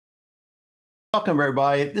Welcome,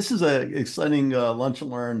 everybody. This is an exciting lunch and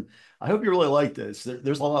learn. I hope you really like this.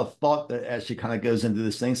 There's a lot of thought that actually kind of goes into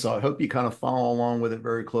this thing, so I hope you kind of follow along with it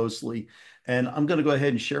very closely. And I'm going to go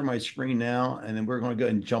ahead and share my screen now, and then we're going to go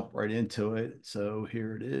ahead and jump right into it. So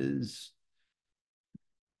here it is.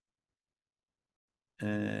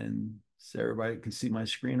 And so everybody can see my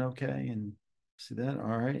screen okay and see that.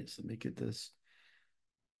 All right, so let me get this.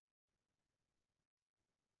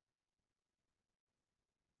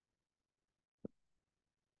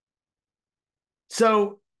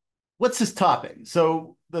 So what's this topic?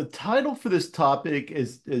 So the title for this topic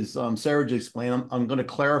is Sarah just explained. I'm going to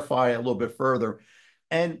clarify a little bit further,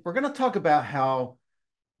 and we're going to talk about how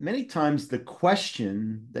many times the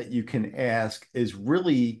question that you can ask is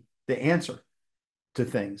really the answer to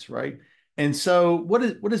things, right? And so what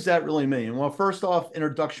does that really mean? Well, first off,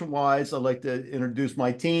 introduction wise, I'd like to introduce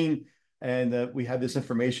my team, and we have this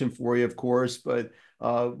information for you, of course. But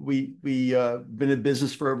we been in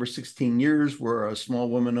business for over 16 years. We're a small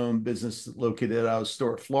woman-owned business located out of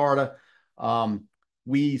Stuart, Florida.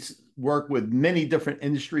 We work with many different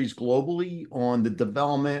industries globally on the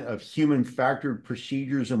development of human factored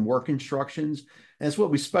procedures and work instructions. And that's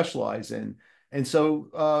what we specialize in. And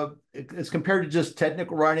so, as compared to just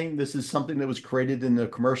technical writing, this is something that was created in the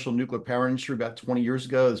commercial nuclear power industry about 20 years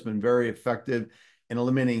ago. It's been very effective in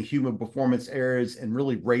eliminating human performance errors and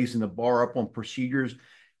really raising the bar up on procedures.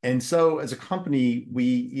 And so, as a company, we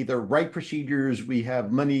either write procedures, we have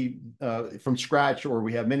money from scratch, or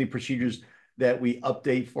we have many procedures that we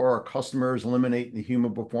update for our customers, eliminate the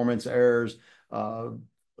human performance errors.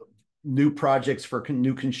 New projects for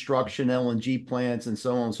new construction, LNG plants, and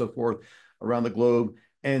so on and so forth around the globe.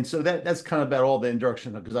 And so that's kind of about all the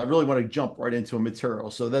introduction, because I really want to jump right into a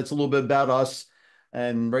material. So that's a little bit about us.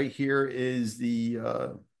 And right here is the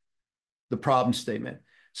problem statement.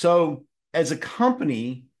 So as a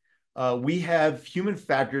company, we have human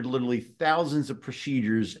factored literally thousands of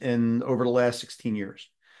procedures in over the last 16 years.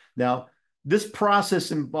 Now, this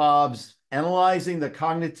process involves analyzing the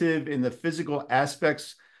cognitive and the physical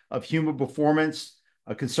aspects of human performance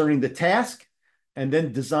concerning the task, and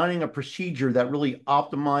then designing a procedure that really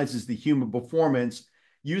optimizes the human performance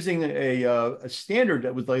using a standard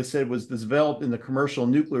that was, like I said, was developed in the commercial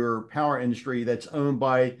nuclear power industry that's owned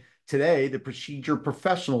by today the Procedure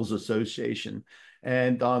Professionals Association.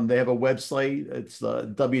 And they have a website. It's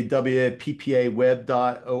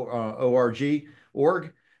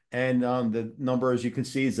www.ppaweb.org. And the number, as you can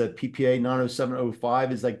see, is that PPA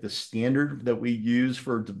 90705 is like the standard that we use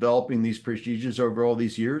for developing these procedures over all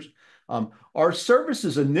these years. Our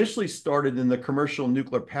services initially started in the commercial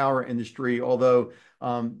nuclear power industry, although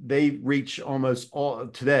they reach almost all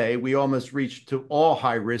today. We almost reach to all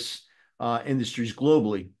high-risk industries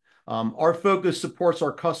globally. Our focus supports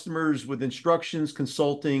our customers with instructions,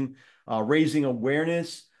 consulting, raising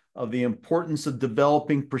awareness of the importance of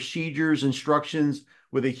developing procedures, instructions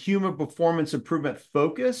with a human performance improvement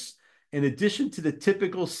focus, in addition to the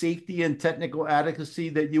typical safety and technical adequacy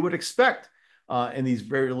that you would expect in these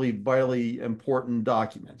very vitally important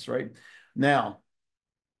documents, right? Now,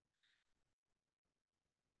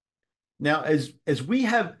 as we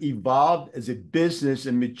have evolved as a business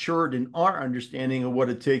and matured in our understanding of what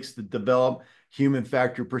it takes to develop human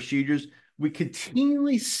factor procedures, we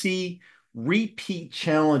continually see repeat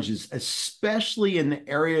challenges, especially in the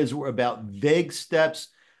areas where about vague steps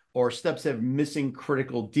or steps that have missing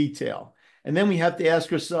critical detail. And then we have to ask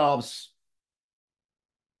ourselves,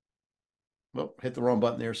 well, hit the wrong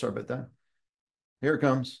button there. Sorry about that. Here it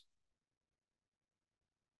comes.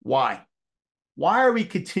 Why? Why are we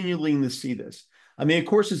continuing to see this? I mean, of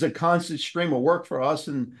course, it's a constant stream of work for us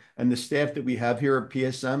and the staff that we have here at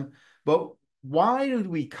PSM, but why do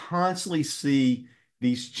we constantly see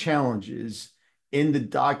these challenges in the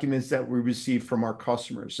documents that we receive from our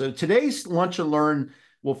customers? So today's Lunch and Learn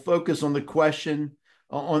will focus on the question,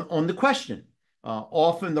 on the question.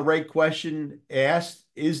 Often the right question asked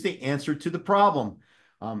is the answer to the problem.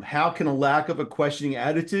 How can a lack of a questioning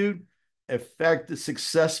attitude affect the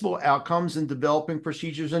successful outcomes in developing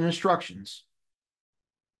procedures and instructions?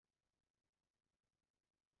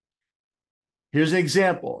 Here's an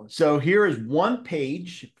example. So here is one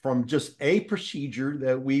page from just a procedure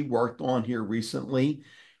that we worked on here recently.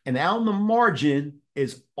 And out in the margin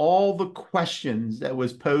is all the questions that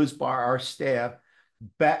was posed by our staff,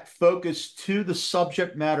 back focused to the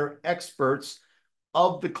subject matter experts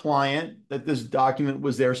of the client that this document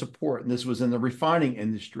was their support. And this was in the refining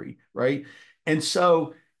industry, right? And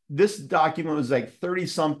so this document was like 30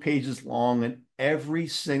 some pages long, and every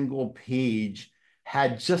single page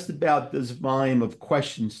had just about this volume of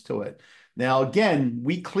questions to it. Now, again,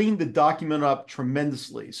 we cleaned the document up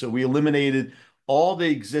tremendously. So we eliminated all the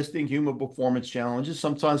existing human performance challenges.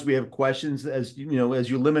 Sometimes we have questions as you know, as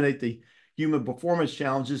you eliminate the human performance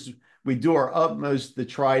challenges, we do our utmost to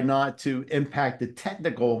try not to impact the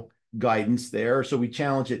technical guidance there. So we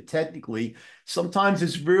challenge it technically. Sometimes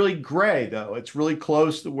it's really gray, though. It's really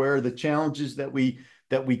close to where the challenges that we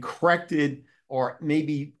corrected or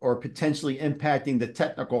maybe or potentially impacting the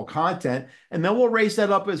technical content. And then we'll raise that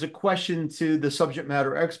up as a question to the subject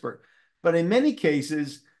matter expert. But in many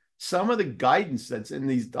cases, some of the guidance that's in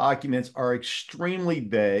these documents are extremely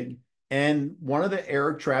vague. And one of the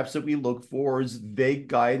error traps that we look for is vague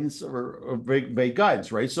guidance or vague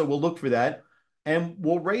guidance, right? So we'll look for that and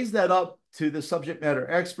we'll raise that up to the subject matter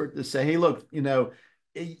expert to say, hey, look,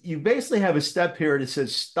 you basically have a step here that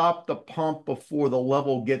says stop the pump before the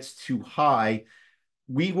level gets too high.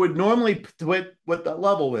 We would normally put what that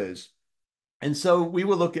level is. And so we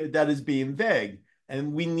would look at that as being vague.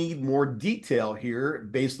 And we need more detail here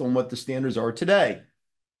based on what the standards are today.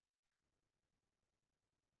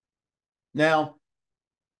 Now,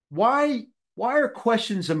 why are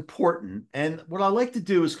questions important? And what I like to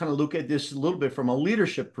do is kind of look at this a little bit from a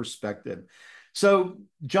leadership perspective. So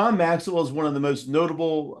John Maxwell is one of the most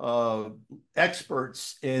notable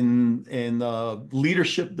experts in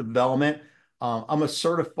leadership development. I'm a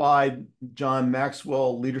certified John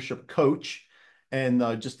Maxwell leadership coach,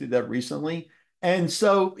 and just did that recently. And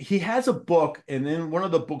so he has a book, and in one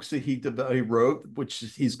of the books that he wrote, which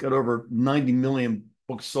he's got over 90 million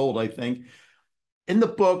books sold, I think. In the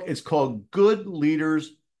book, it's called Good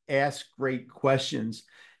Leaders Ask Great Questions.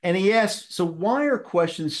 And he asks, so why are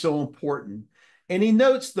questions so important? And he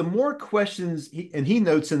notes the more questions, and he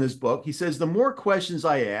notes in his book, he says, the more questions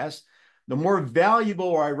I ask, the more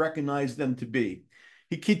valuable I recognize them to be.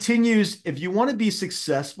 He continues, if you want to be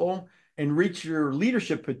successful and reach your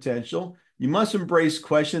leadership potential, you must embrace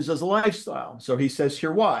questions as a lifestyle. So he says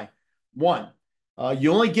here why. One,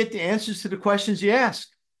 you only get the answers to the questions you ask.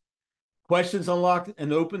 Questions unlock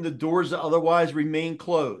and open the doors that otherwise remain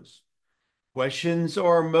closed. Questions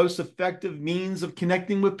are our most effective means of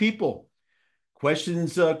connecting with people.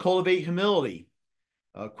 Questions cultivate humility.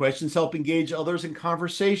 Questions help engage others in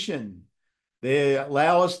conversation. They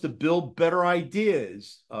allow us to build better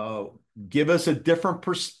ideas, give us a different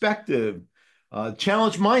perspective,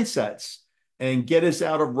 challenge mindsets, and get us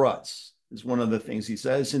out of ruts, is one of the things he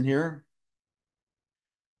says in here.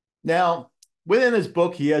 Now, within his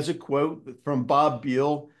book, he has a quote from Bob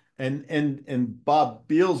Beale, and Bob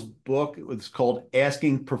Beale's book was called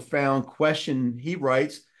Asking Profound Question. He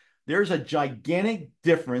writes, there's a gigantic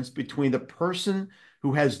difference between the person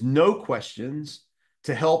who has no questions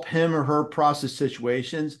to help him or her process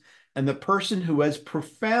situations and the person who has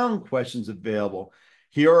profound questions available.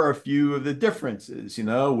 Here are a few of the differences.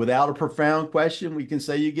 Without a profound question, we can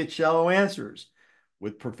say you get shallow answers.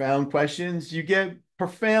 With profound questions, you get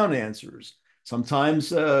profound answers.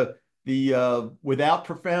 Sometimes without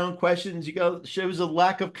profound questions, shows a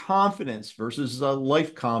lack of confidence versus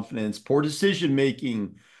life confidence, poor decision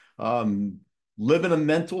making, live in a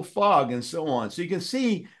mental fog, and so on. So you can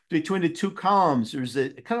see between the two columns, there's a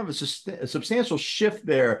kind of a substantial shift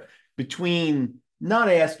there between not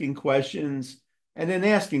asking questions and then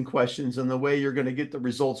asking questions and the way you're going to get the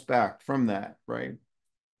results back from that, right?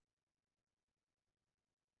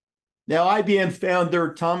 Now, IBM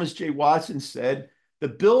founder Thomas J. Watson said, the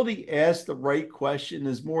ability to ask the right question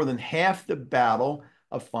is more than half the battle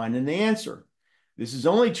of finding the answer. This is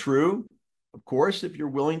only true, of course, if you're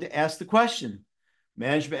willing to ask the question.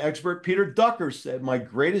 Management expert Peter Drucker said, my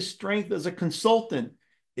greatest strength as a consultant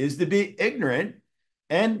is to be ignorant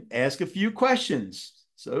and ask a few questions.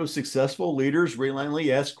 So successful leaders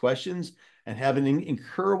relentlessly ask questions and have an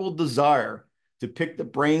incurable desire to pick the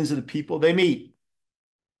brains of the people they meet.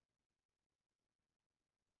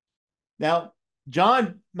 Now,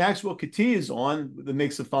 John Maxwell continues on to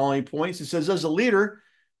make the following points. He says, as a leader,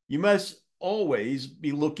 you must always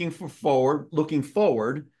be looking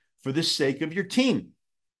forward for the sake of your team.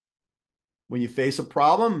 When you face a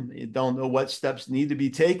problem, you don't know what steps need to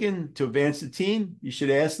be taken to advance the team, you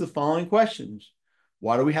should ask the following questions.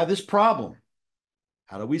 Why do we have this problem?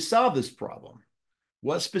 How do we solve this problem?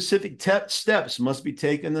 What specific steps must be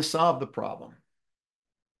taken to solve the problem?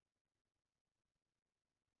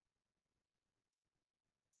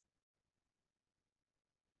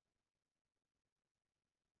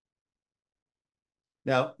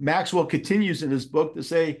 Now, Maxwell continues in his book to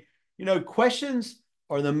say, questions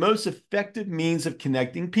are the most effective means of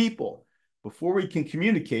connecting people. Before we can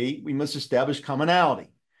communicate, we must establish commonality.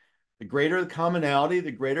 The greater the commonality,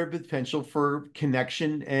 the greater potential for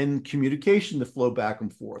connection and communication to flow back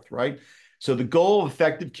and forth, right? So the goal of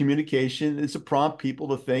effective communication is to prompt people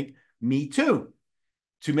to think, me too.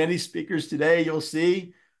 Too many speakers today, you'll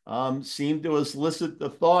see, seem to elicit the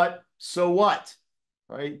thought, so what,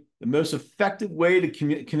 right? The most effective way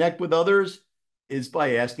to connect with others is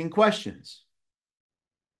by asking questions.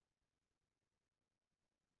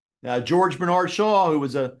 Now, George Bernard Shaw, who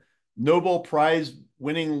was a Nobel Prize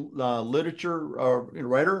winning literature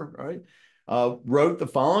writer, right, wrote the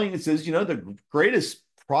following. It says, the greatest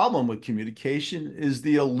problem with communication is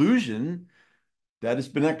the illusion that has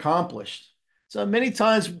been accomplished. So many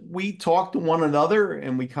times we talk to one another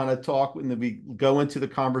and we kind of talk when we go into the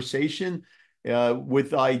conversation with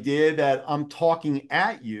the idea that I'm talking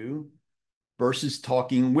at you versus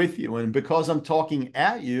talking with you. And because I'm talking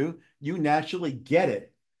at you, you naturally get it.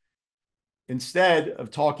 Instead of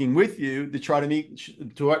talking with you to try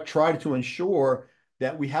to ensure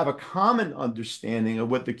that we have a common understanding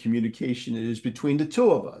of what the communication is between the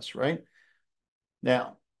two of us, right?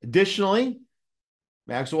 Now, additionally,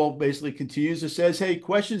 Maxwell basically continues and says, hey,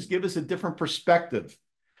 questions give us a different perspective.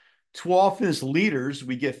 Too often as leaders,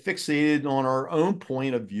 we get fixated on our own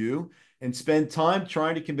point of view and spend time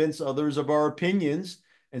trying to convince others of our opinions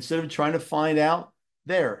instead of trying to find out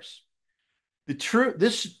theirs. The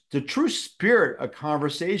true spirit of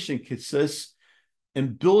conversation consists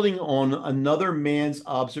in building on another man's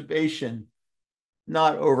observation,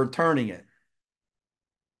 not overturning it.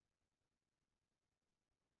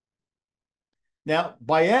 Now,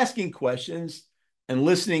 by asking questions and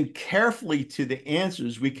listening carefully to the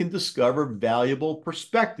answers, we can discover valuable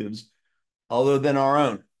perspectives other than our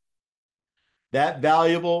own.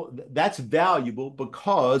 That's valuable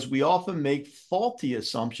because we often make faulty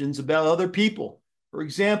assumptions about other people. For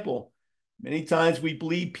example, many times we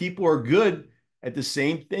believe people are good at the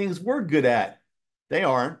same things we're good at. They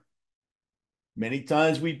aren't. Many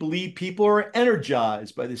times we believe people are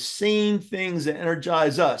energized by the same things that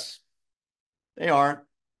energize us. They aren't.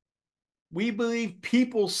 We believe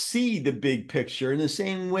people see the big picture in the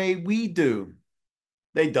same way we do.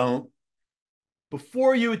 They don't.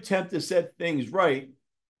 Before you attempt to set things right,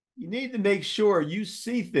 you need to make sure you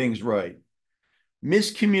see things right.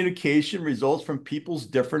 Miscommunication results from people's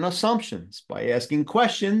different assumptions. By asking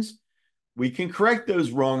questions, we can correct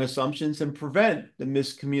those wrong assumptions and prevent the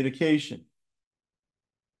miscommunication.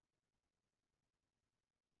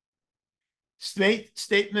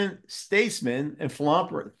 Statesman and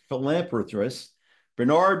philanthropist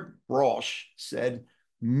Bernard Brosh said,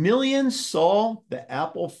 millions saw the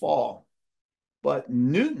apple fall, but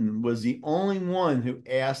Newton was the only one who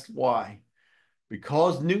asked why.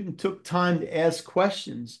 Because Newton took time to ask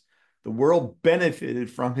questions, the world benefited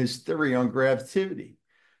from his theory on gravity.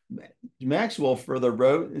 Maxwell further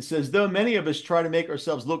wrote, it says, though many of us try to make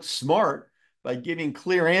ourselves look smart by giving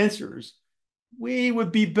clear answers, we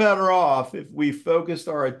would be better off if we focused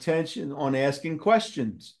our attention on asking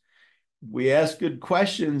questions. If we ask good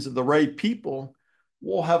questions of the right people,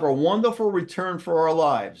 we'll have a wonderful return for our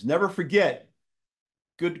lives. Never forget,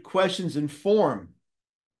 good questions inform.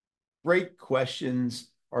 Great questions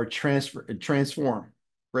are transform.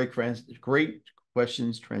 Great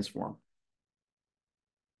questions transform.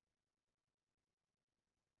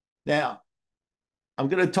 Now, I'm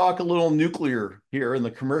going to talk a little nuclear here in the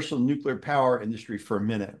commercial nuclear power industry for a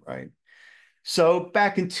minute, right? So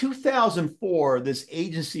back in 2004, this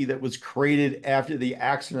agency that was created after the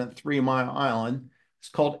accident at 3 Mile Island, it's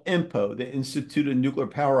called INPO, the Institute of Nuclear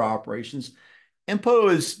Power Operations.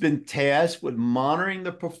 INPO has been tasked with monitoring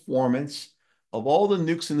the performance of all the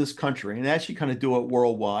nukes in this country and actually kind of do it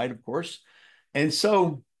worldwide, of course. And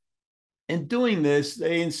so in doing this,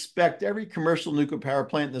 they inspect every commercial nuclear power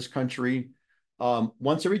plant in this country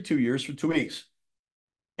once every 2 years for 2 weeks.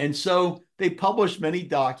 And so they publish many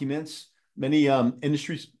documents, many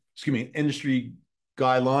industry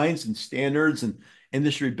guidelines and standards and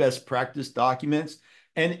industry best practice documents.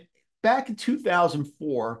 And back in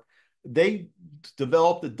 2004, they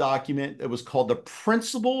developed a document that was called the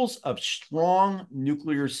Principles of Strong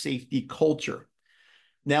Nuclear Safety Culture.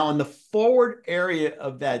 Now, in the forward area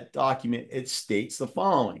of that document, it states the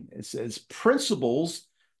following. It says, principles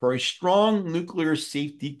for a strong nuclear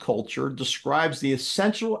safety culture describes the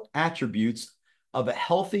essential attributes of a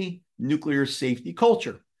healthy nuclear safety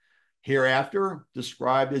culture, hereafter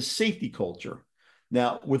described as safety culture.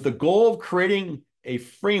 Now, with the goal of creating a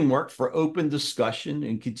framework for open discussion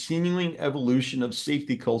and continuing evolution of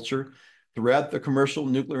safety culture throughout the commercial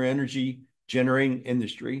nuclear energy generating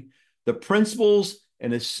industry, the principles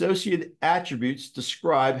and associated attributes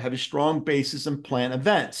described have a strong basis in plant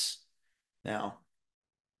events. Now,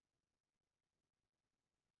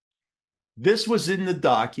 This was in the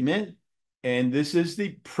document, and this is the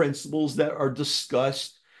principles that are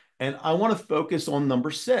discussed. And I want to focus on number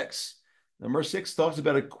six. Number six talks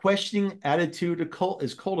about a questioning attitude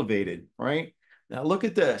is cultivated, right? Now, look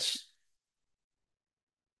at this.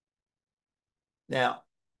 Now,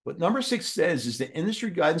 what number six says is the industry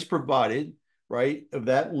guidance provided, right, of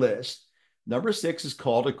that list. Number six is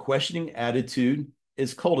called a questioning attitude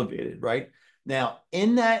is cultivated, right? Now,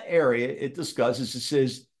 in that area, it discusses, it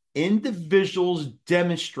says individuals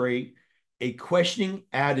demonstrate a questioning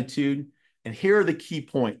attitude. And here are the key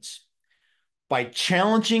points by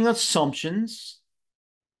challenging assumptions,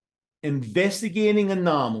 investigating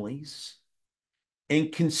anomalies,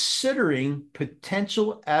 and considering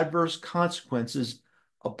potential adverse consequences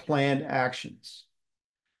of planned actions.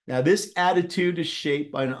 Now, this attitude is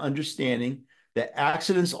shaped by an understanding that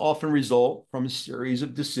accidents often result from a series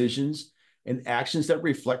of decisions and actions that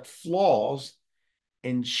reflect flaws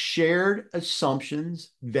in shared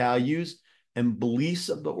assumptions, values, and beliefs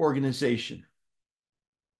of the organization.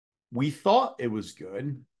 We thought it was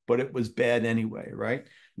good, but it was bad anyway, right?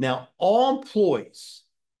 Now, all employees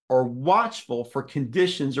are watchful for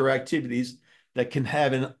conditions or activities that can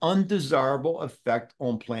have an undesirable effect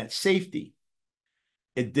on plant safety.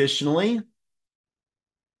 Additionally,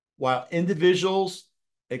 while individuals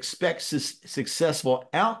expect successful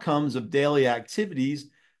outcomes of daily activities,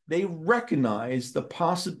 they recognize the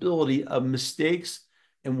possibility of mistakes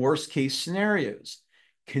and worst case scenarios.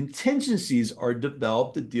 Contingencies are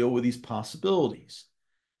developed to deal with these possibilities.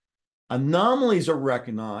 Anomalies are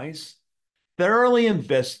recognized, thoroughly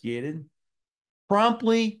investigated,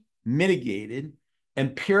 promptly mitigated,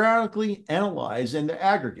 and periodically analyzed in the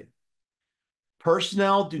aggregate.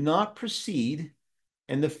 Personnel do not proceed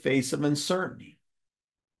in the face of uncertainty.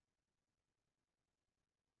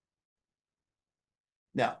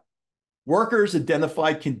 Now, workers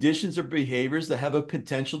identify conditions or behaviors that have a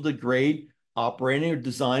potential to degrade operating or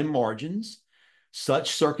design margins.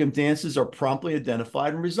 Such circumstances are promptly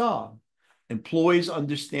identified and resolved. Employees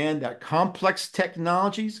understand that complex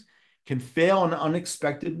technologies can fail in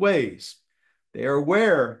unexpected ways. They are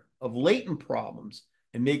aware of latent problems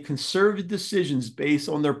and make conservative decisions based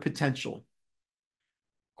on their potential.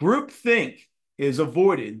 Groupthink is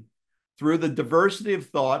avoided through the diversity of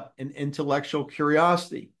thought and intellectual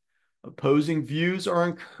curiosity. Opposing views are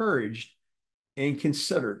encouraged and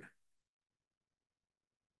considered.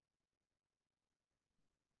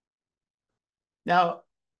 Now,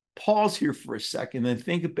 pause here for a second and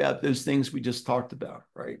think about those things we just talked about,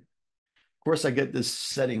 right? Of course, I get this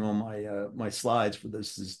setting on my slides for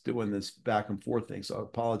this is doing this back and forth thing, so I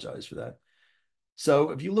apologize for that. So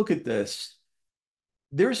if you look at this,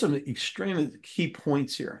 there's some extremely key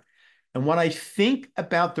points here. And when I think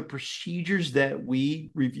about the procedures that we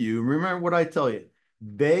review, remember what I tell you,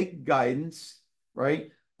 vague guidance, right?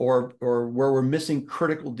 Or where we're missing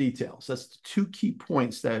critical details. That's the two key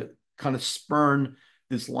points that kind of spurn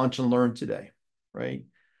this lunch and learn today, right?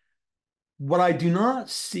 What I do not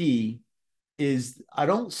see is I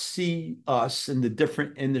don't see us in the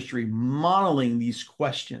different industry modeling these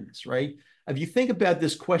questions, right? If you think about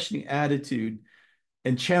this questioning attitude,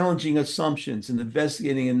 and challenging assumptions and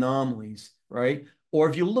investigating anomalies, right? Or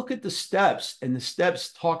if you look at the steps and the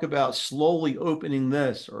steps talk about slowly opening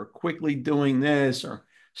this or quickly doing this or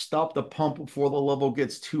stop the pump before the level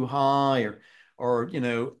gets too high or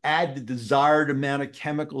add the desired amount of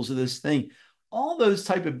chemicals to this thing. All those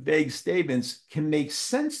type of vague statements can make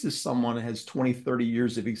sense to someone that has 20, 30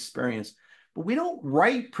 years of experience. But we don't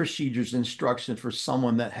write procedures instructions for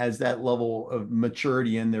someone that has that level of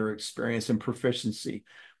maturity in their experience and proficiency.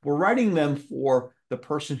 We're writing them for the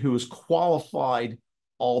person who is qualified,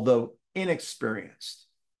 although inexperienced,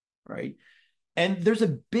 right? And there's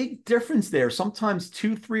a big difference there, sometimes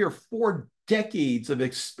 2, 3, or 4 decades of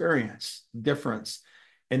experience difference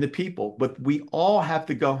in the people, but we all have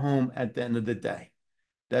to go home at the end of the day.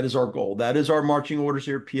 That is our goal. That is our marching orders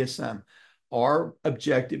here at PSM. Our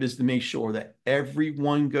objective is to make sure that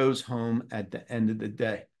everyone goes home at the end of the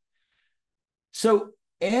day. So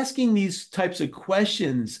asking these types of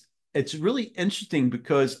questions, it's really interesting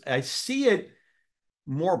because I see it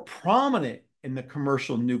more prominent in the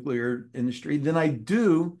commercial nuclear industry than I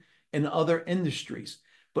do in other industries.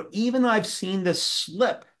 But even I've seen this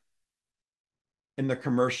slip in the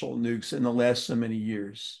commercial nukes in the last so many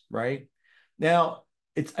years, right? Now,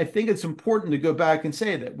 I think it's important to go back and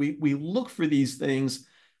say that we look for these things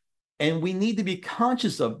and we need to be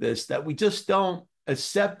conscious of this, that we just don't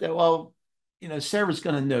accept that, well, Sarah's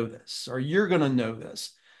going to know this or you're going to know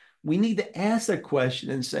this. We need to ask that question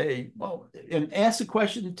and say, well, and ask the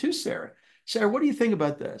question to Sarah. Sarah, what do you think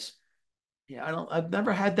about this? Yeah, I've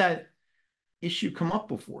never had that issue come up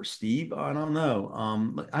before, Steve? I don't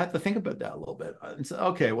know. I have to think about that a little bit. And so,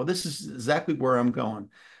 okay, well, this is exactly where I'm going.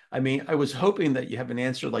 I mean, I was hoping that you have an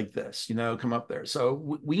answer like this, come up there.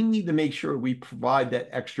 So we need to make sure we provide that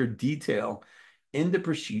extra detail in the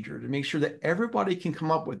procedure to make sure that everybody can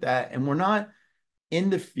come up with that. And we're not in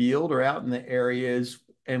the field or out in the areas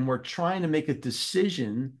and we're trying to make a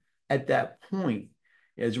decision at that point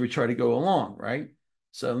as we try to go along, right?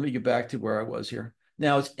 So let me get back to where I was here.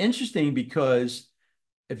 Now, it's interesting because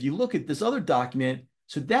if you look at this other document,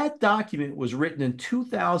 so that document was written in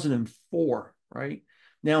 2004, right?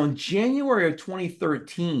 Now, in January of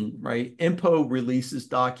 2013, right, IMPO released this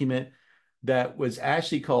document that was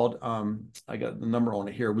actually called, I got the number on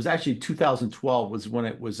it here, it was actually 2012 was when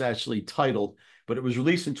it was actually titled, but it was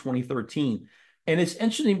released in 2013. And it's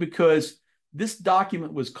interesting because this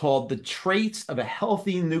document was called The Traits of a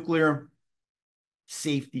Healthy Nuclear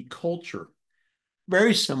Safety Culture,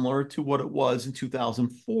 very similar to what it was in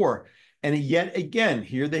 2004. And yet again,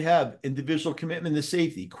 here they have individual commitment to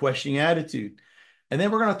safety, questioning attitude. And then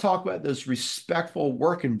we're going to talk about this respectful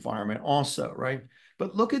work environment also, right?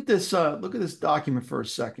 But look at this document for a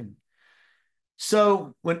second.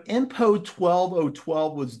 So when INPO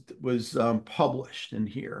 12012 was published in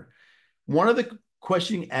here, one of the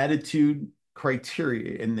questioning attitude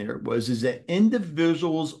criteria in there is that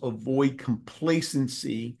individuals avoid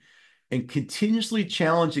complacency and continuously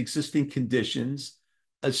challenge existing conditions,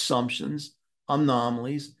 assumptions,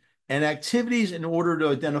 anomalies, and activities in order to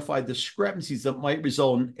identify discrepancies that might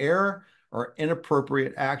result in error or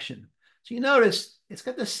inappropriate action. So you notice it's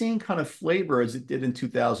got the same kind of flavor as it did in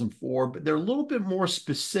 2004, but they're a little bit more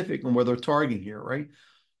specific on where they're targeting here, right?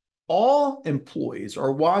 All employees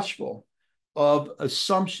are watchful of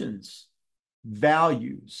assumptions,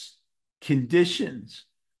 values, conditions,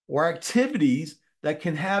 or activities that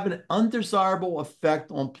can have an undesirable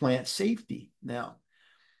effect on plant safety. Now,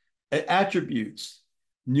 attributes.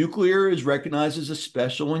 Nuclear is recognized as a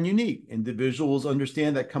special and unique. Individuals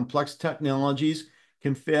understand that complex technologies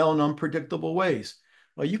can fail in unpredictable ways.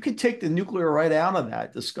 Well, you could take the nuclear right out of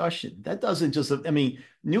that discussion. That doesn't just, I mean,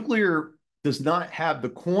 nuclear does not have the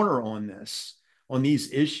corner on this, on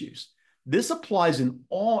these issues. This applies in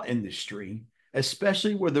all industry,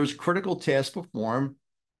 especially where there's critical tasks performed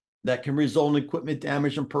that can result in equipment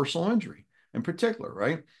damage and personal injury in particular,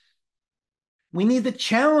 right? We need to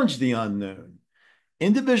challenge the unknown.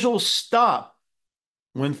 Individuals stop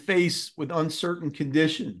when faced with uncertain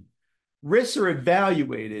condition. Risks are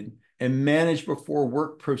evaluated and managed before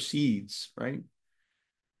work proceeds, right?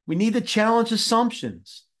 We need to challenge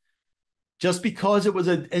assumptions. Just because it was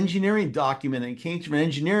an engineering document and came from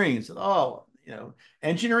engineering and said, oh,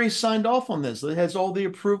 engineering signed off on this. It has all the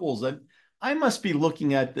approvals. I must be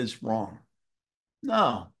looking at this wrong.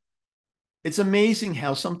 No. It's amazing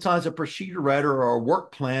how sometimes a procedure writer or a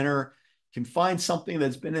work planner can find something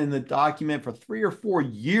that's been in the document for 3 or 4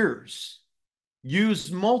 years,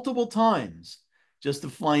 used multiple times, just to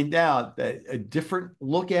find out that a different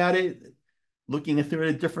look at it, looking through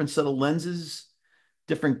a different set of lenses,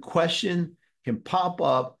 different question can pop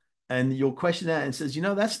up and you'll question that and says,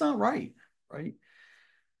 that's not right, right?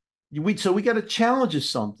 So we got to challenge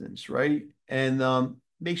assumptions, right? And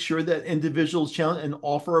make sure that individuals challenge and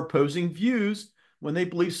offer opposing views when they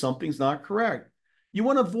believe something's not correct. You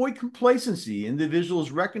want to avoid complacency.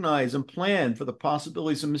 Individuals recognize and plan for the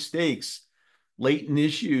possibilities of mistakes, latent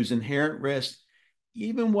issues, inherent risks,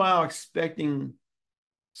 even while expecting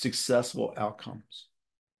successful outcomes.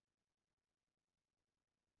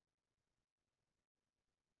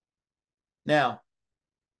 Now,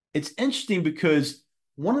 it's interesting because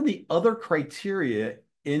one of the other criteria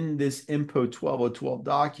in this INPO 12012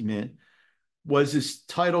 document was this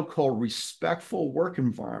title called respectful work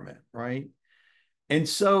environment, right? And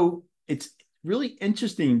so it's really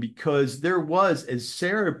interesting because there was, as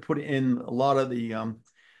Sarah put in a lot of the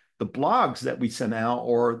blogs that we sent out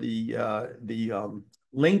or the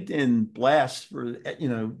LinkedIn blasts for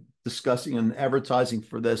discussing and advertising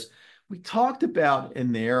for this, we talked about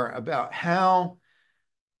in there about how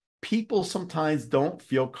people sometimes don't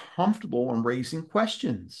feel comfortable in raising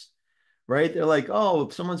questions, right? They're like, oh,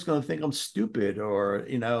 if someone's going to think I'm stupid or,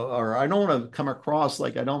 or I don't want to come across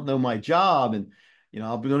like I don't know my job and,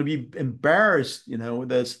 I'm going to be embarrassed, with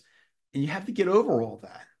this. And you have to get over all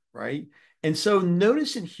that, right? And so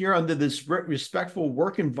notice in here under this respectful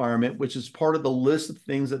work environment, which is part of the list of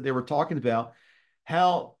things that they were talking about,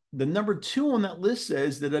 how the number 2 on that list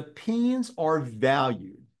says that opinions are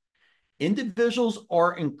valued. Individuals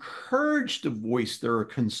are encouraged to voice their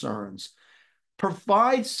concerns,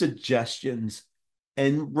 provide suggestions,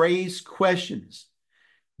 and raise questions.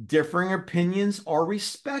 Differing opinions are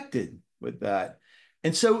respected, with that.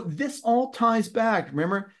 And so this all ties back.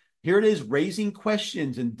 Remember, here it is, raising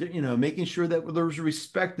questions and making sure that there's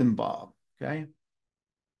respect involved. Okay.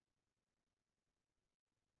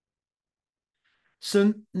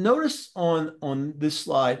 So notice on this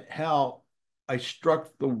slide how I struck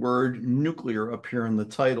the word nuclear up here in the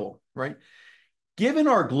title, right? Given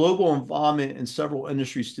our global involvement in several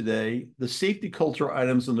industries today, the safety culture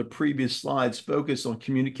items on the previous slides focus on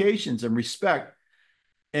communications and respect,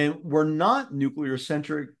 and were not nuclear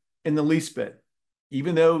centric in the least bit,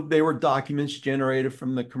 even though they were documents generated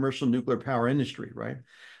from the commercial nuclear power industry, right?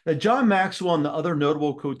 Now, John Maxwell and the other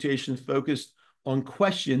notable quotations focused on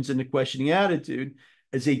questions and the questioning attitude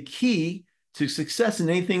as a key to success in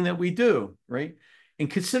anything that we do, right? In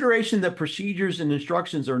consideration that procedures and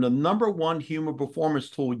instructions are the number one human performance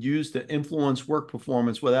tool used to influence work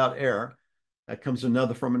performance without error, that comes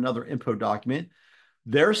from another info document.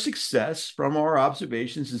 Their success from our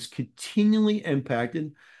observations is continually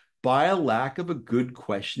impacted by a lack of a good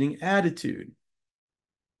questioning attitude.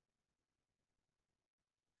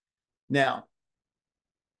 Now,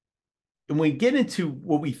 when we get into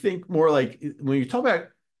what we think more like, when you talk about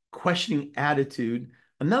questioning attitude,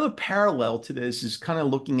 another parallel to this is kind of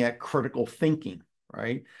looking at critical thinking,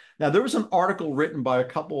 right? Now, there was an article written by a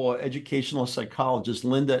couple of educational psychologists,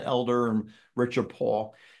 Linda Elder and Richard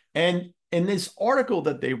Paul. And in this article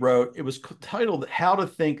that they wrote, it was titled How to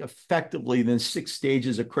Think Effectively in 6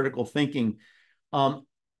 Stages of Critical Thinking.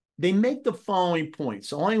 They make the following points.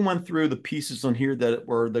 So I only went through the pieces on here that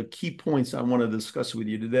were the key points I want to discuss with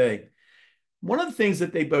you today. One of the things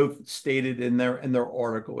that they both stated in their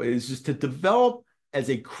article is just to develop as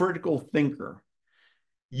a critical thinker.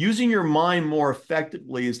 Using your mind more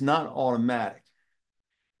effectively is not automatic.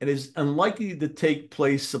 It is unlikely to take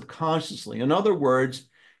place subconsciously. In other words,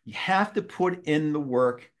 you have to put in the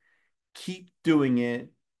work, keep doing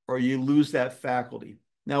it, or you lose that faculty.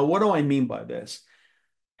 Now, what do I mean by this?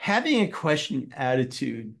 Having a questioning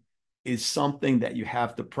attitude is something that you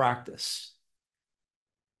have to practice.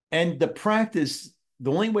 And the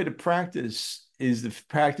only way to practice is to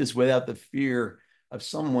practice without the fear of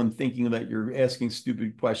someone thinking that you're asking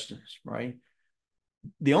stupid questions, right?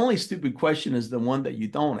 The only stupid question is the one that you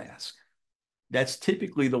don't ask. That's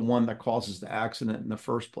typically the one that causes the accident in the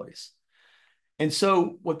first place. And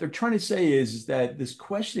so what they're trying to say is that this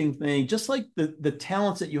questioning thing, just like the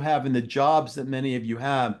talents that you have and the jobs that many of you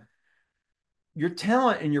have, your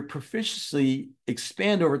talent and your proficiency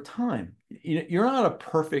expand over time. You're not a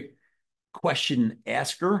perfect question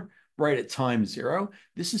asker right at time zero.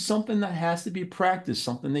 This is something that has to be practiced,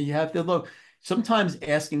 something that you have to look. Sometimes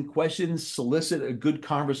asking questions solicit a good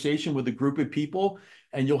conversation with a group of people,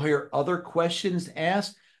 and you'll hear other questions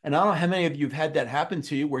asked. And I don't know how many of you have had that happen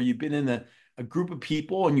to you where you've been in a group of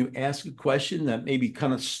people and you ask a question that maybe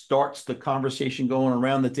kind of starts the conversation going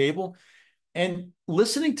around the table. And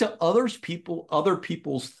listening to other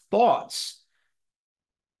people's thoughts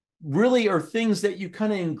really are things that you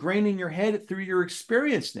kind of ingrain in your head through your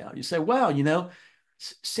experience now. You say, wow,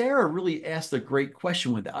 Sarah really asked a great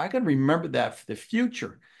question with that. I can remember that for the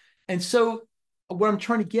future. And so what I'm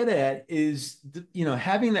trying to get at is,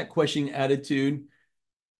 having that questioning attitude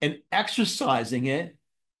and exercising it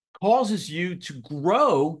causes you to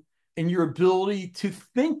grow in your ability to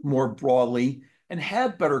think more broadly and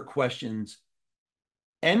have better questions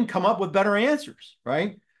and come up with better answers,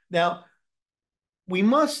 right? Now, we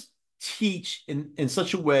must teach in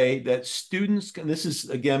such a way that students can, this is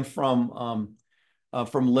again from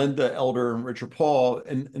Linda Elder and Richard Paul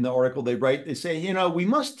in the article they write, they say, we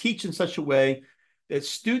must teach in such a way that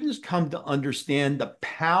students come to understand the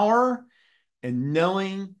power and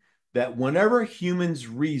knowing that whenever humans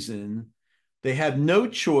reason, they have no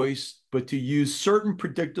choice but to use certain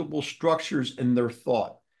predictable structures in their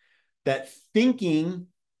thought. That thinking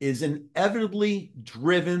is inevitably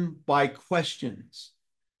driven by questions.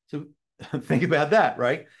 So think about that,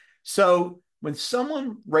 right? So when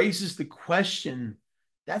someone raises the question,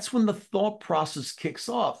 that's when the thought process kicks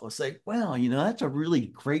off. Let's say, well, that's a really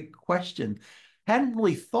great question. Hadn't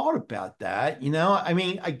really thought about that. I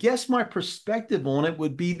mean, I guess my perspective on it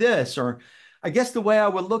would be this, or I guess the way I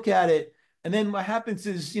would look at it. And then what happens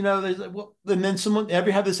is, there's and then someone,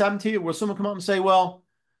 ever have this happen to you where someone come up and say, well,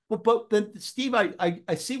 but then Steve,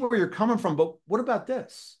 I see where you're coming from, but what about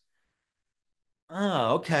this?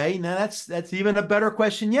 Oh, okay. Now that's even a better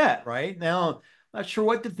question yet, right? Now, not sure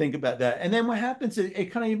what to think about that. And then what happens,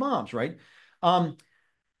 it kind of evolves, right? Um,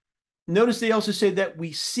 Notice they also say that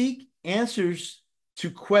we seek answers to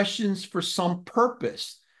questions for some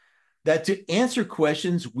purpose, that to answer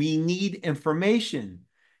questions, we need information.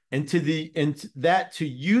 And to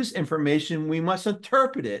use information, we must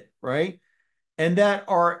interpret it, right? And that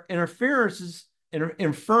our inferences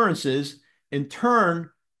in turn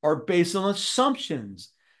are based on assumptions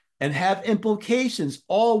and have implications,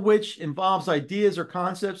 all which involves ideas or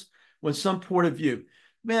concepts with some point of view.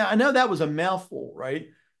 Man, I know that was a mouthful, right?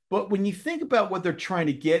 But when you think about what they're trying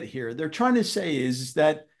to get here, they're trying to say is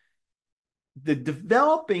that the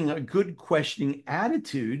developing a good questioning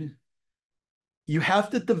attitude, you have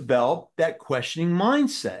to develop that questioning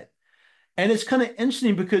mindset. And it's kind of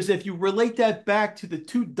interesting because if you relate that back to the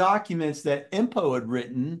two documents that IMPO had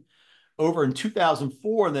written over in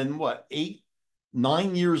 2004, and then what, 8,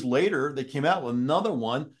 9 years later, they came out with another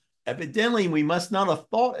one. Evidently, we must not have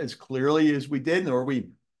thought as clearly as we did, or we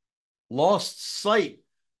lost sight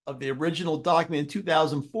of the original document in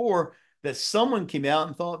 2004, that someone came out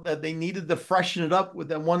and thought that they needed to freshen it up with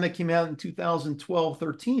that one that came out in 2012,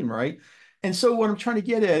 13, right? And so what I'm trying to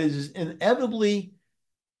get at is inevitably,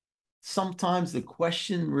 sometimes the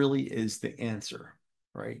question really is the answer,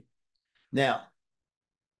 right? Now,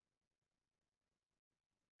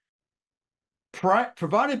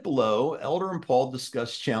 provided below, Elder and Paul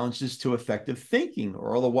discuss challenges to effective thinking,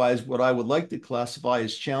 or otherwise what I would like to classify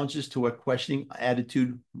as challenges to a questioning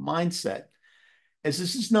attitude mindset, as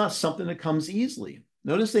this is not something that comes easily.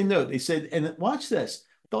 Notice they note, they said, and watch this,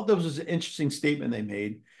 I thought that was an interesting statement they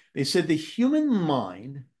made. They said the human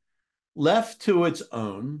mind, left to its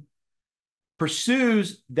own,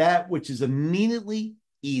 pursues that which is immediately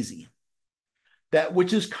easy, that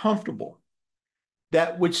which is comfortable,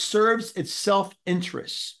 that which serves its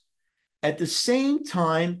self-interests. At the same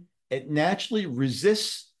time, it naturally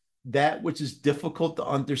resists that which is difficult to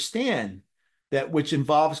understand, that which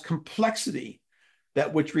involves complexity,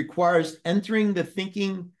 that which requires entering the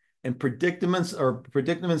thinking and predicaments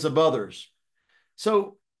of others.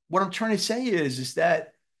 So what I'm trying to say is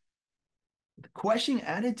that the questioning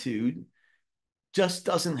attitude just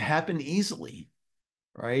doesn't happen easily,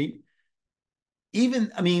 right?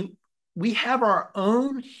 Even, I mean, we have our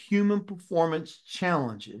own human performance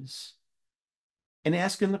challenges in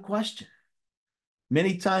asking the question.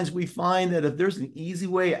 Many times we find that if there's an easy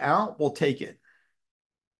way out, we'll take it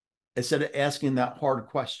instead of asking that hard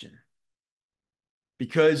question.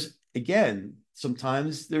 Because again,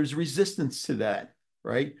 sometimes there's resistance to that,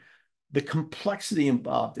 right? The complexity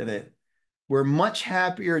involved in it. We're much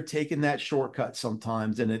happier taking that shortcut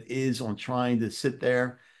sometimes than it is on trying to sit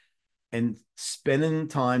there and spending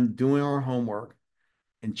time doing our homework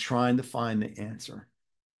and trying to find the answer.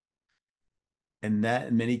 And that,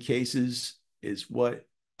 in many cases, is what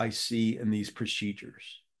I see in these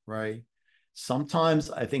procedures, right?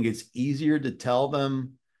 Sometimes I think it's easier to tell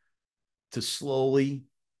them to slowly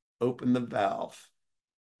open the valve.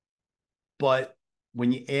 But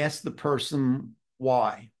when you ask the person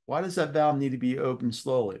why does that valve need to be opened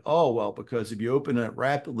slowly? Oh, well, because if you open it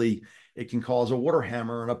rapidly, it can cause a water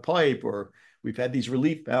hammer in a pipe, or we've had these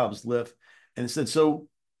relief valves lift. And it said, so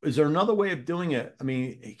is there another way of doing it? I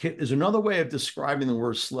mean, is there another way of describing the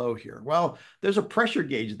word slow here? Well, there's a pressure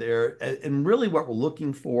gauge there. And really what we're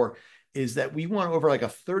looking for is that we want over like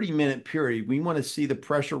a 30-minute period, we want to see the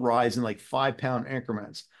pressure rise in like 5-pound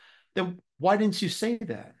increments. Then why didn't you say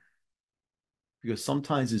that? Because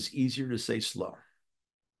sometimes it's easier to say slow.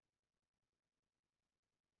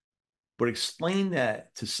 But explain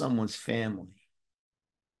that to someone's family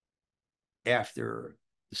after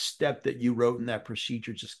the step that you wrote in that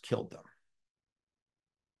procedure just killed them.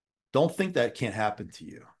 Don't think that can't happen to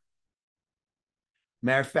you.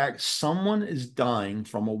 Matter of fact, someone is dying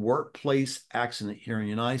from a workplace accident here in the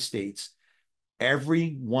United States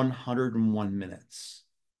every 101 minutes.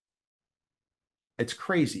 It's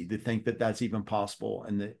crazy to think that that's even possible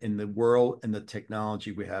in the world and the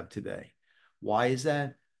technology we have today. Why is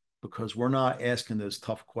that? Because we're not asking those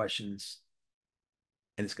tough questions,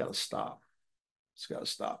 and it's got to stop. It's got to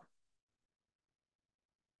stop.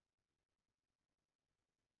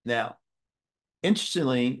 Now,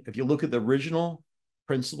 interestingly, if you look at the original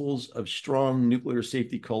principles of strong nuclear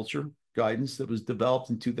safety culture guidance that was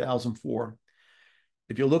developed in 2004,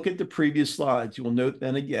 if you look at the previous slides, you will note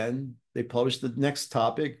then again, they published the next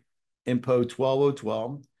topic, IMPO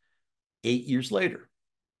 12012, 8 years later.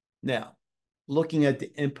 Now, looking at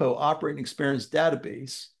the IMPO operating experience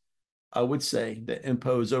database, I would say that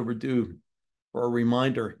IMPO is overdue for a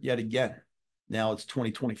reminder yet again. Now it's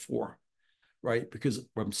 2024, right? Because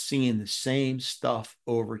I'm seeing the same stuff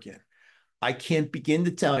over again. I can't begin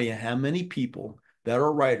to tell you how many people that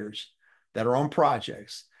are writers, that are on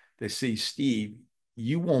projects, they say, Steve,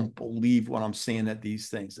 you won't believe what I'm seeing at these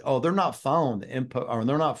things. Oh, they're not following the IMPO, or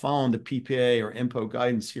they're not following the PPA or IMPO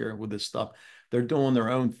guidance here with this stuff. They're doing their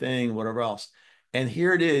own thing, whatever else. And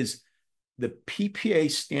here it is. The PPA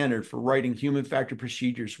standard for writing human factor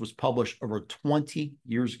procedures was published over 20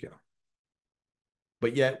 years ago.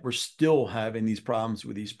 But yet we're still having these problems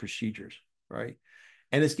with these procedures, right?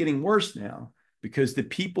 And it's getting worse now because the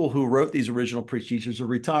people who wrote these original procedures are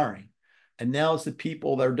retiring. And now it's the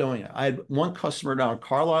people that are doing it. I had one customer down in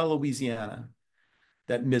Carlisle, Louisiana,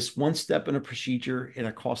 that missed one step in a procedure and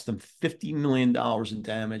it cost them $50 million in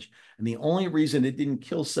damage. And the only reason it didn't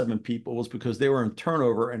kill 7 people was because they were in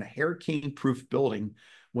turnover in a hurricane-proof building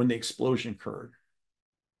when the explosion occurred,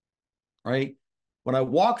 right? When I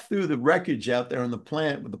walked through the wreckage out there in the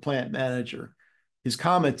plant with the plant manager, his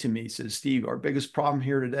comment to me says, Steve, our biggest problem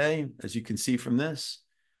here today, as you can see from this,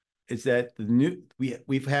 is that we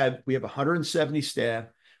have 170 staff.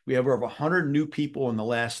 We have over 100 new people in the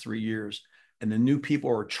last 3 years, and the new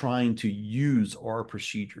people are trying to use our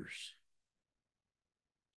procedures.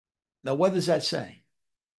 Now, what does that say?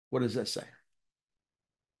 What does that say?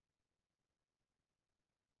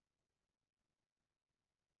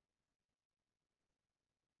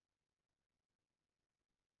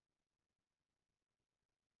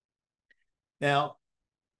 Now,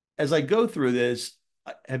 as I go through this,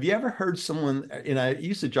 have you ever heard someone, and it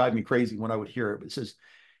used to drive me crazy when I would hear it, but it says,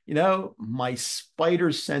 my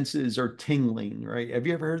spider senses are tingling, right? Have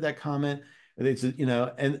you ever heard that comment? And it's,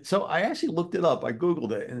 and so I actually looked it up. I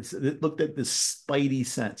Googled it and it looked at the spidey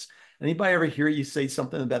sense. Anybody ever hear you say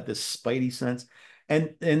something about this spidey sense?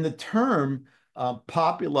 And the term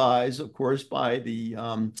popularized, of course, by the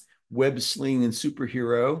web sling and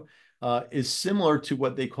superhero is similar to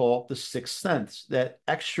what they call the sixth sense, that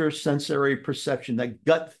extrasensory perception, that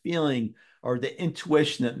gut feeling or the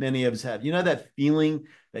intuition that many of us have. You know, that feeling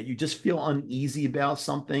that you just feel uneasy about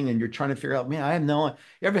something and you're trying to figure out, man, I have no,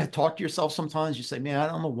 you ever talk to yourself sometimes? You say, man, I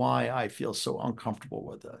don't know why I feel so uncomfortable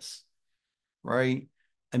with this, right?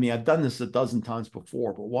 I mean, I've done this a dozen times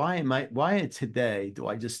before, but why today do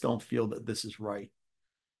I just don't feel that this is right?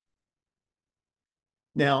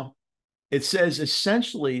 Now, it says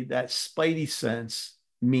essentially that spidey sense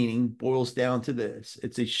meaning boils down to this.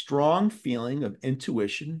 It's a strong feeling of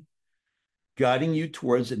intuition guiding you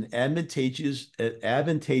towards an advantageous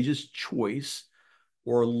choice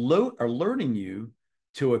or alerting you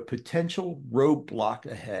to a potential roadblock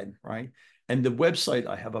ahead, right? And the website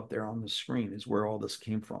I have up there on the screen is where all this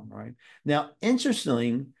came from, right? Now,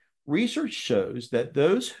 interestingly, research shows that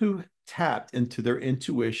those who tapped into their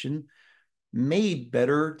intuition made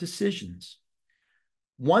better decisions.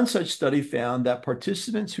 One such study found that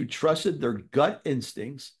participants who trusted their gut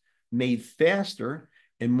instincts made faster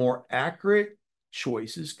and more accurate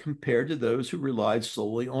choices compared to those who relied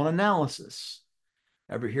solely on analysis.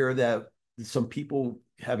 Ever hear that? Some people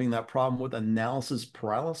having that problem with analysis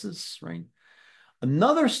paralysis, right?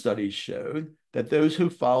 Another study showed that those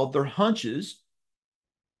who followed their hunches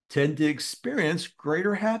tend to experience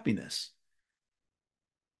greater happiness.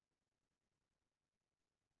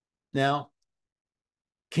 Now,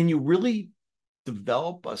 can you really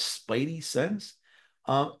develop a spidey sense?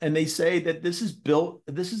 And they say that this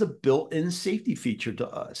is a built-in safety feature to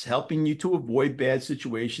us, helping you to avoid bad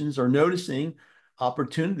situations or noticing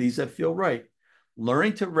opportunities that feel right.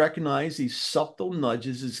 Learning to recognize these subtle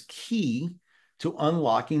nudges is key to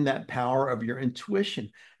unlocking that power of your intuition.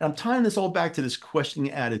 And I'm tying this all back to this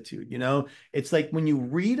questioning attitude. It's like when you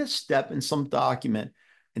read a step in some document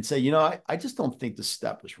and say, I just don't think the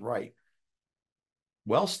step was right.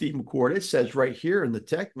 Well, Steve McCord, it says right here in the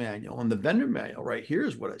tech manual, in the vendor manual, right here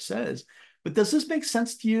is what it says. But does this make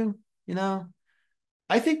sense to you?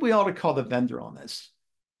 I think we ought to call the vendor on this.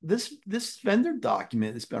 This vendor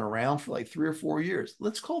document has been around for like 3 or 4 years.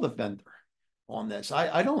 Let's call the vendor on this.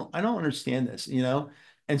 I don't understand this,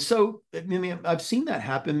 And so I mean, I've seen that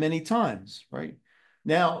happen many times, right?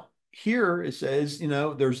 Now, here it says,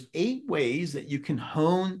 there's 8 ways that you can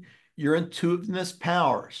hone your intuitiveness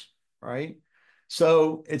powers, right?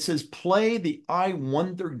 So it says play the I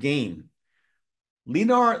wonder game.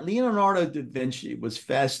 Leonardo da Vinci was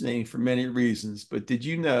fascinating for many reasons, but did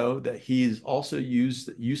you know that he's also used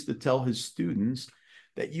to tell his students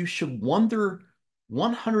that you should wonder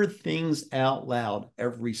 100 things out loud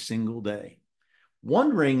every single day?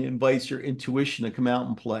 Wondering invites your intuition to come out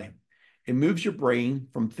and play. It moves your brain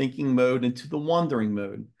from thinking mode into the wondering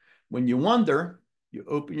mode. When you wonder, you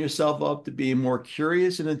open yourself up to being more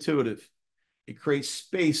curious and intuitive. It creates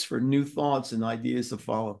space for new thoughts and ideas to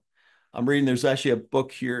follow. I'm reading, there's actually a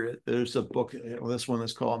book here. There's a book, this one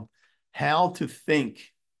is called How to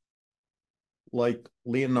Think Like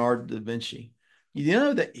Leonardo da Vinci. You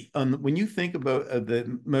know that when you think about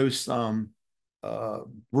the most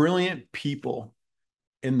brilliant people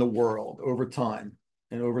in the world over time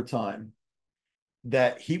and over time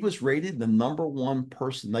that he was rated the number one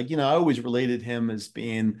person. Like, I always related him as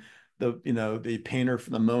being the painter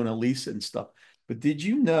for the Mona Lisa and stuff. But did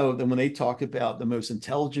you know that when they talk about the most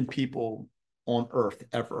intelligent people on earth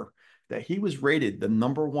ever, that he was rated the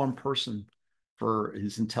number one person for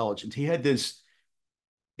his intelligence? He had this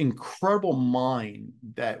incredible mind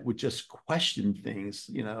that would just question things,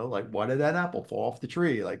 like why did that apple fall off the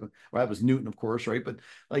tree? Like, well, that was Newton, of course, right? But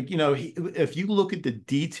like, if you look at the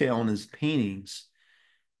detail in his paintings,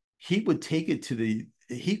 he would take it to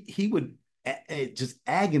he would just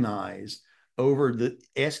agonize over the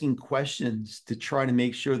asking questions to try to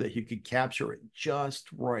make sure that he could capture it just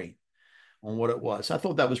right on what it was. I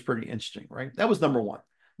thought that was pretty interesting, right? That was number one.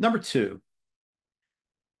 Number two,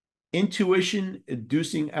 intuition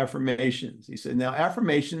inducing affirmations. He said, now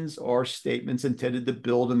affirmations are statements intended to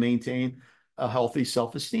build and maintain a healthy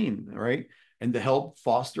self-esteem, right? And to help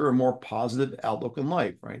foster a more positive outlook in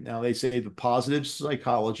life, right? Now they say the positive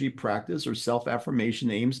psychology practice or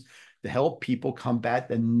self-affirmation aims to help people combat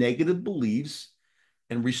the negative beliefs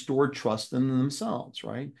and restore trust in themselves,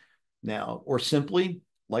 right? Now, or simply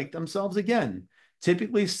like themselves again.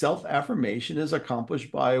 Typically, self-affirmation is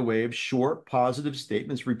accomplished by way of short, positive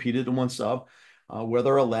statements repeated to oneself,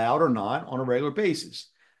 whether aloud or not, on a regular basis.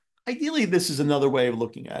 Ideally, this is another way of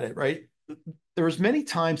looking at it, right? There's many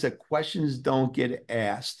times that questions don't get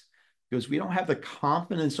asked because we don't have the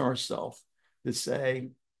confidence in ourselves to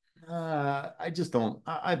say, I just don't,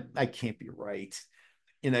 I can't be right.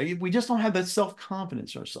 We just don't have that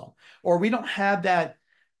self-confidence in ourselves, or we don't have that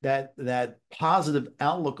positive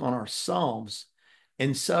outlook on ourselves.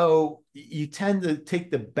 And so you tend to take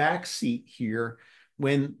the back seat here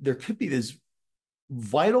when there could be this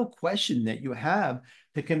vital question that you have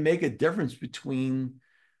that can make a difference between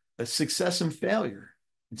a success and failure.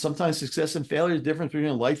 And sometimes success and failure is the difference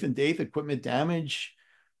between life and death, equipment damage,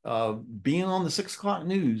 being on the 6 o'clock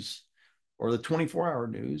news or the 24-hour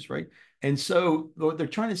news, right? And so what they're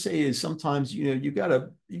trying to say is sometimes, you gotta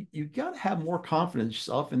have more confidence in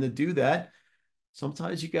yourself. And to do that,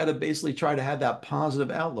 sometimes you got to basically try to have that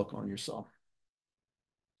positive outlook on yourself.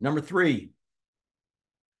 Number three,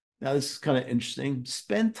 now this is kind of interesting,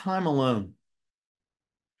 spend time alone.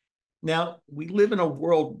 Now, we live in a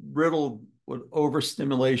world riddled with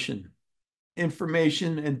overstimulation,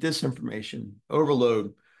 information and disinformation,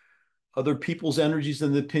 overload, other people's energies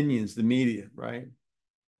and opinions, the media, right?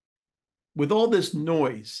 With all this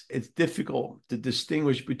noise, it's difficult to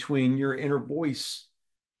distinguish between your inner voice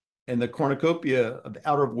and the cornucopia of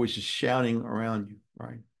outer voices shouting around you,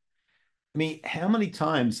 right? I mean, how many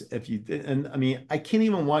times have you, and I mean, I can't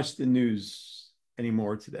even watch the news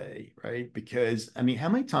anymore today, right? Because I mean, how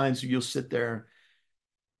many times you'll sit there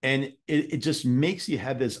and it just makes you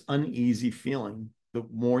have this uneasy feeling the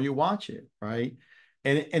more you watch it, right?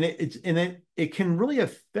 And it can really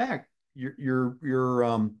affect your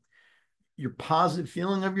positive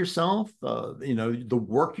feeling of yourself, the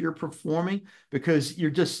work you're performing, because you're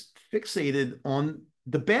just fixated on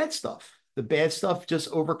the bad stuff. The bad stuff just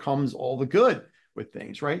overcomes all the good with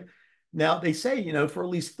things, right? Now they say, for at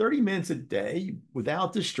least 30 minutes a day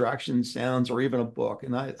without distraction, sounds, or even a book.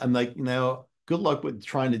 And I'm like, good luck with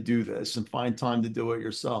trying to do this and find time to do it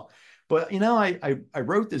yourself. But I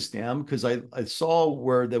wrote this down because I saw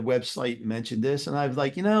where the website mentioned this, and I was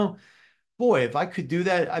like, boy, if I could do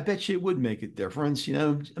that, I bet you it would make a difference.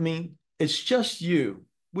 I mean, it's just you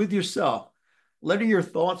with yourself, letting your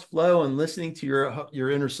thoughts flow and listening to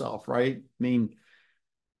your inner self, right? I mean,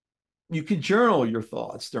 you can journal your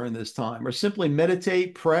thoughts during this time or simply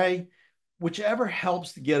meditate, pray, whichever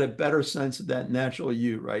helps to get a better sense of that natural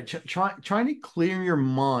you, right? Trying to clear your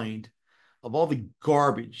mind of all the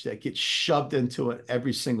garbage that gets shoved into it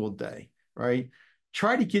every single day, right?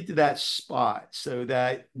 Try to get to that spot so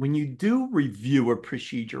that when you do review a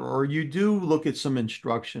procedure or you do look at some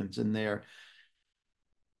instructions in there,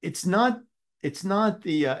 it's not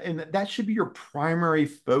and that should be your primary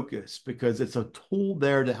focus because it's a tool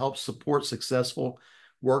there to help support successful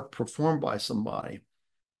work performed by somebody,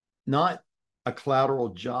 not a collateral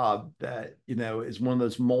job that is one of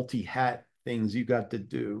those multi-hat things you got to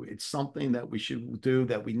do. It's something that we should do,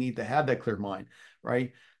 that we need to have that clear mind,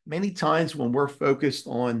 right? Many times when we're focused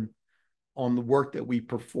on the work that we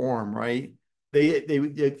perform, right?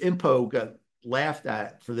 IMPO got laughed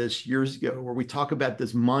at for this years ago, where we talk about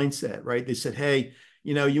this mindset, right? They said, hey,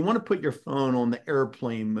 you want to put your phone on the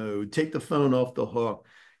airplane mode, take the phone off the hook,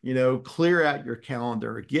 clear out your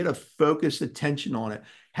calendar, get a focused attention on it.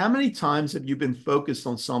 How many times have you been focused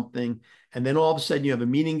on something and then all of a sudden you have a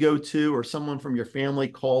meeting to go to, or someone from your family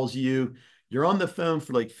calls you, You're on the phone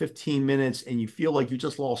for like 15 minutes and you feel like you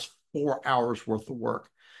just lost 4 hours worth of work.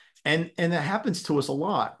 And that happens to us a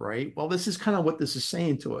lot, right? Well, this is kind of what this is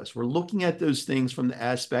saying to us. We're looking at those things from the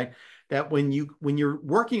aspect that when you're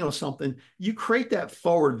working on something, you create that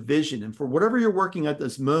forward vision. And for whatever you're working at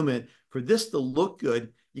this moment, for this to look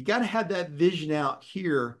good, you got to have that vision out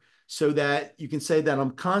here so that you can say that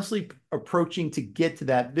I'm constantly approaching to get to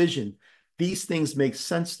that vision. These things make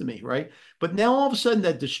sense to me, right? But now all of a sudden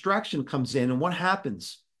that distraction comes in, and what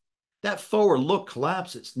happens? That forward look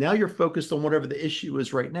collapses. Now you're focused on whatever the issue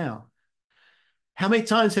is right now. How many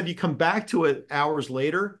times have you come back to it hours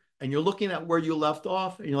later and you're looking at where you left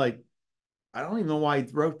off and you're like, I don't even know why I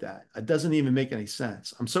wrote that. It doesn't even make any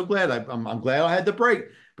sense. I'm so glad I'm glad I had the break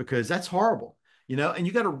because that's horrible, and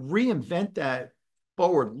you got to reinvent that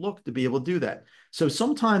forward look to be able to do that. So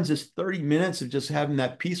sometimes this 30 minutes of just having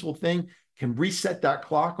that peaceful thing can reset that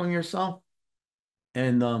clock on yourself,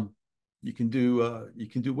 and you can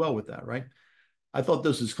do well with that, right? I thought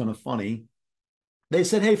this was kind of funny. They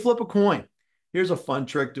said, hey, flip a coin. Here's a fun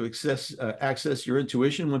trick to access your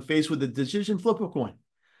intuition when faced with a decision. Flip a coin.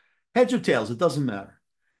 Heads or tails, it doesn't matter.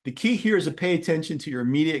 The key here is to pay attention to your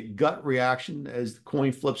immediate gut reaction as the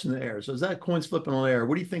coin flips in the air. So as that coin's flipping on the air,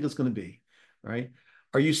 what do you think it's going to be, right?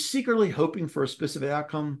 Are you secretly hoping for a specific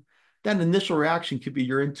outcome? That initial reaction could be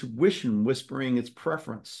your intuition whispering its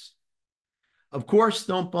preference. Of course,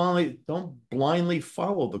 don't blindly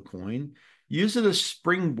follow the coin. Use it as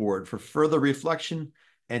springboard for further reflection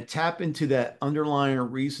and tap into that underlying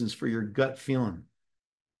reasons for your gut feeling.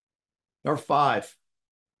 Number 5,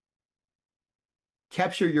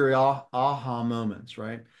 capture your aha moments,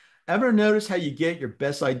 right? Ever notice how you get your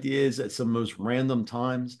best ideas at some most random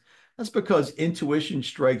times? That's because intuition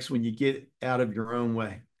strikes when you get out of your own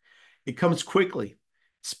way. It comes quickly,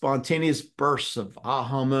 spontaneous bursts of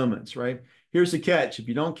aha moments, right? Here's the catch. If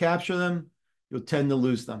you don't capture them, you'll tend to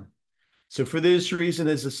lose them. So for this reason,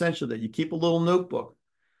 it's essential that you keep a little notebook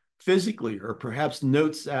physically or perhaps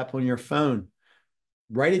notes app on your phone.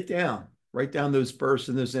 Write it down. Write down those bursts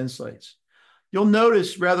and those insights. You'll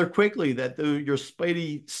notice rather quickly that your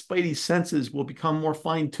spidey senses will become more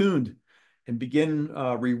fine-tuned and begin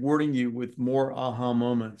rewarding you with more aha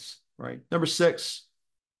moments, right? Number 6,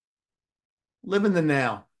 live in the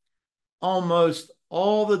now. Almost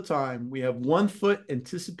all the time, we have one foot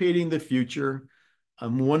anticipating the future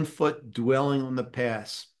and one foot dwelling on the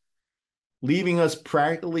past, leaving us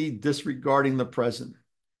practically disregarding the present.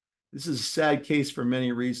 This is a sad case for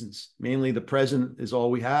many reasons. Mainly, the present is all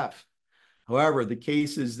we have. However, the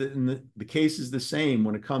case is the case is the same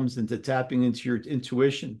when it comes into tapping into your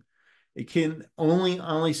intuition. It can only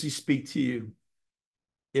honestly speak to you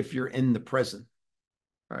if you're in the present,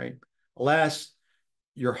 right? Alas,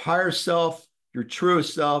 your higher self, your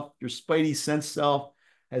truest self, your spidey sense self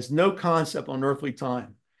has no concept on earthly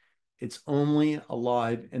time. It's only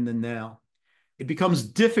alive in the now. It becomes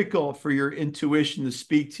difficult for your intuition to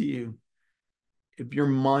speak to you if your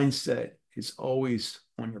mindset is always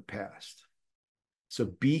on your past. So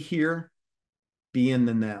be here, be in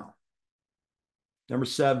the now. Number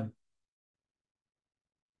 7,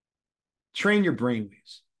 train your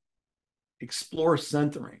brainwaves. Explore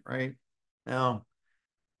centering, right? Now,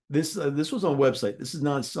 this was on a website. This is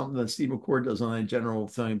not something that Steve McCord does on a general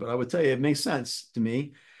thing, but I would tell you it makes sense to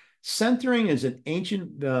me. Centering is an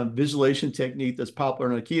ancient visualization technique that's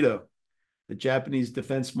popular in Aikido, the Japanese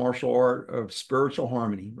defense martial art of spiritual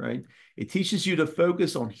harmony, right? It teaches you to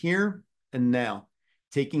focus on here and now,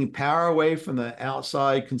 taking power away from the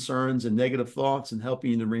outside concerns and negative thoughts and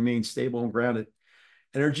helping you to remain stable and grounded.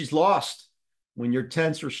 Energy's lost when you're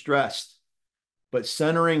tense or stressed, but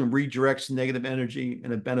centering redirects negative energy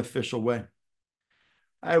in a beneficial way.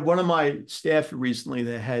 I had one of my staff recently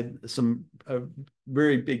that had a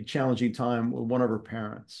very big challenging time with one of her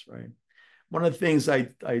parents, right? One of the things I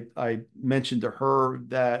mentioned to her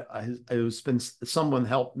that it was been someone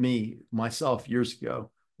helped me myself years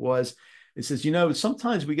ago was it says,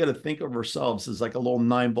 sometimes we got to think of ourselves as like a little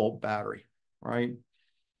 9-volt battery, right?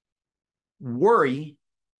 Worry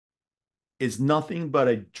is nothing but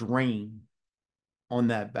a drain on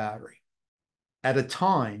that battery at a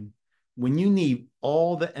time when you need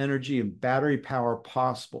all the energy and battery power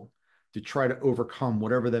possible to try to overcome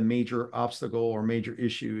whatever the major obstacle or major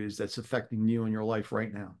issue is that's affecting you in your life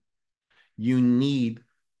right now. You need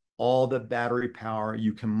all the battery power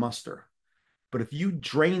you can muster. But if you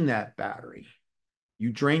drain that battery,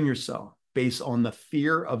 you drain yourself based on the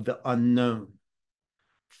fear of the unknown.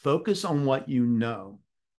 Focus on what you know.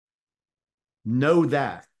 Know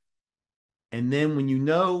that. And then when you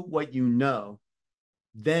know what you know,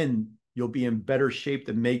 then You'll be in better shape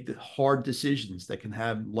to make the hard decisions that can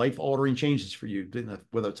have life-altering changes for you,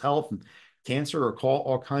 whether it's health and cancer or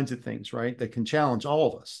all kinds of things, right? That can challenge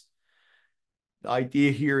all of us. The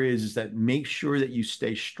idea here is that make sure that you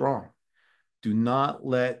stay strong. Do not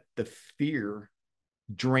let the fear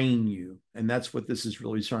drain you. And that's what this is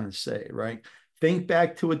really trying to say, right? Think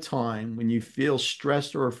back to a time when you feel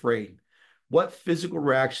stressed or afraid. What physical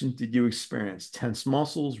reactions did you experience? Tense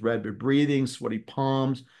muscles, rapid breathing, sweaty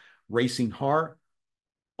palms, racing heart.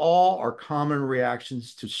 All are common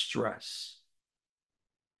reactions to stress.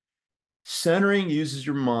 Centering uses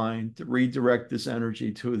your mind to redirect this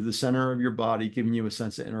energy to the center of your body, giving you a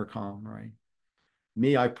sense of inner calm, right?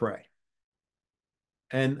 Me, I pray.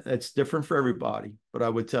 And it's different for everybody. But I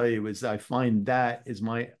would tell you is I find that is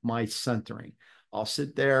my centering. I'll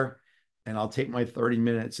sit there and I'll take my 30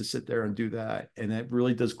 minutes to sit there and do that. And it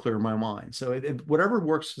really does clear my mind. So whatever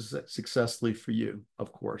works successfully for you,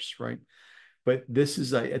 of course, right? But this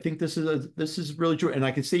is, I think this is really true. And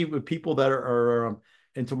I can see with people that are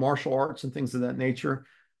into martial arts and things of that nature,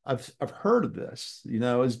 I've heard of this,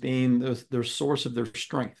 as being their source of their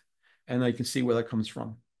strength. And I can see where that comes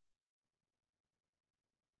from.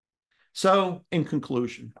 So, in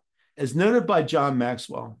conclusion, as noted by John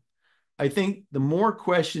Maxwell, I think the more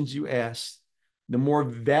questions you ask, the more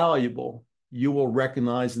valuable you will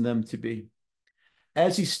recognize them to be.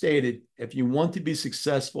 As he stated, if you want to be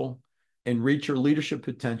successful and reach your leadership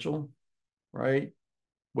potential, right,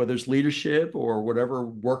 whether it's leadership or whatever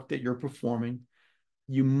work that you're performing,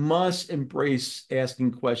 you must embrace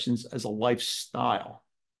asking questions as a lifestyle.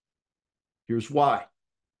 Here's why.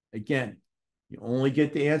 Again, you only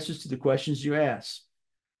get the answers to the questions you ask.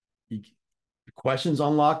 The questions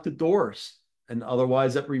unlock the doors, and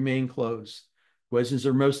otherwise that remain closed. Questions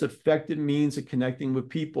are most effective means of connecting with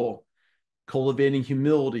people, cultivating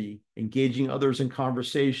humility, engaging others in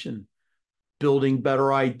conversation, building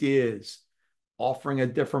better ideas, offering a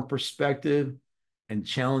different perspective, and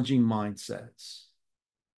challenging mindsets.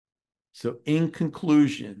 So, in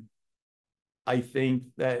conclusion, I think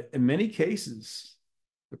that in many cases,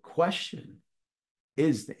 the question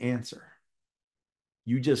is the answer.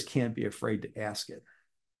 You just can't be afraid to ask it.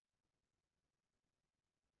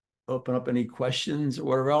 Open up any questions or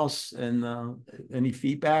whatever else, and any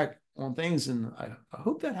feedback on things. And I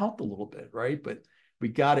hope that helped a little bit, right? But we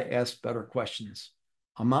got to ask better questions.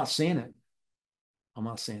 I'm not saying it. I'm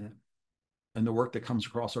not saying it. And the work that comes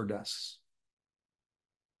across our desks.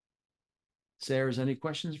 Sarah's, any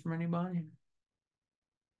questions from anybody?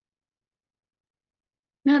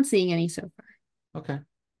 Not seeing any so far. Okay.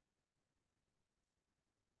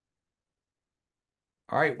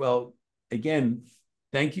 All right. Well, again,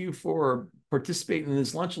 thank you for participating in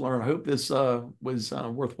this lunch and learn. I hope this was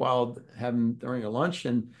worthwhile having during your lunch.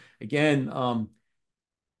 And again,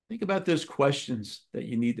 think about those questions that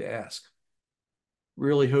you need to ask.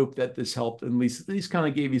 Really hope that this helped, at least kind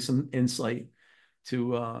of gave you some insight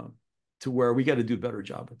to where we got to do a better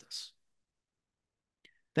job with this.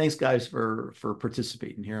 Thanks, guys, for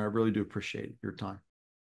participating here. I really do appreciate your time.